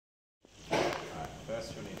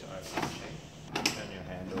First you'll need to open the machine. Turn your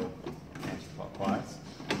handle anti-clockwise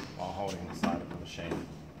while holding the side of the machine.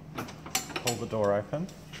 Pull the door open.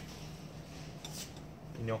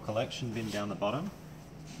 In your collection bin down the bottom,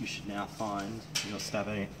 you should now find your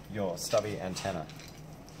stubby antenna.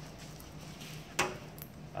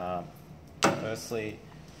 Firstly,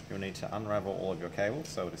 you'll need to unravel all of your cables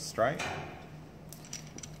so it is straight,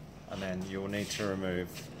 and then you'll need to remove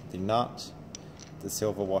the nut, the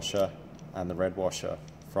silver washer and the red washer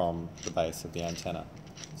from the base of the antenna.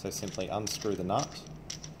 So simply unscrew the nut,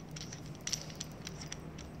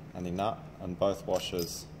 and the nut and both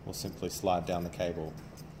washers will simply slide down the cable.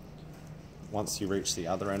 Once you reach the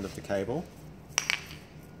other end of the cable,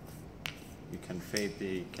 you can feed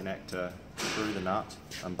the connector through the nut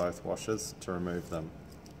and both washers to remove them.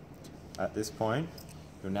 At this point,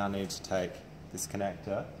 you'll now need to take this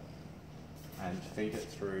connector and feed it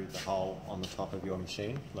through the hole on the top of your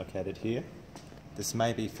machine, located here. This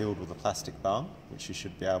may be filled with a plastic bung, which you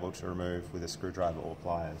should be able to remove with a screwdriver or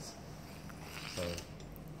pliers. So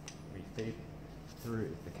we feed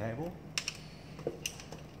through the cable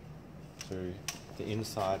to the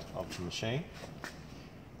inside of the machine.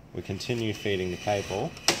 We continue feeding the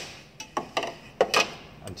cable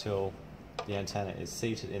until the antenna is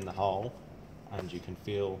seated in the hole and you can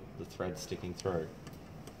feel the thread sticking through.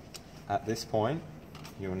 At this point,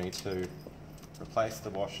 you'll need to replace the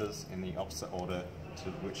washers in the opposite order to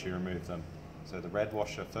which you remove them. So the red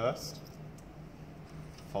washer first,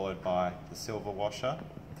 followed by the silver washer,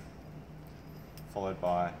 followed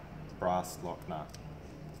by the brass lock nut.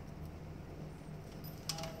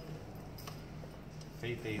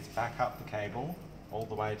 Feed these back up the cable all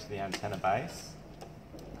the way to the antenna base,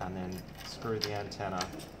 and then screw the antenna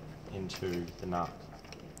into the nut.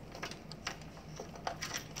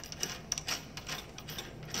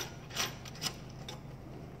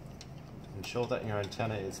 Ensure that your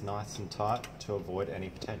antenna is nice and tight to avoid any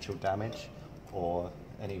potential damage or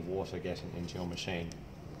any water getting into your machine.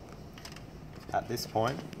 At this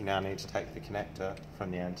point, you now need to take the connector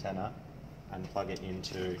from the antenna and plug it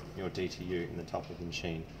into your DTU in the top of the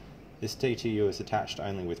machine. This DTU is attached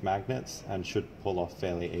only with magnets and should pull off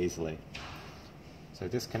fairly easily. So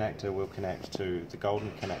this connector will connect to the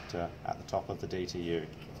golden connector at the top of the DTU.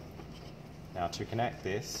 Now to connect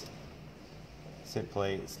this,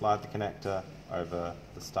 simply slide the connector over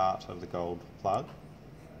the start of the gold plug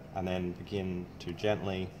and then begin to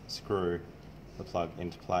gently screw the plug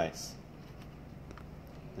into place.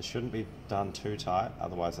 This shouldn't be done too tight,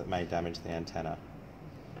 otherwise it may damage the antenna.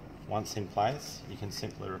 Once in place, you can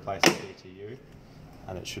simply replace the DTU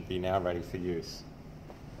and it should be now ready for use.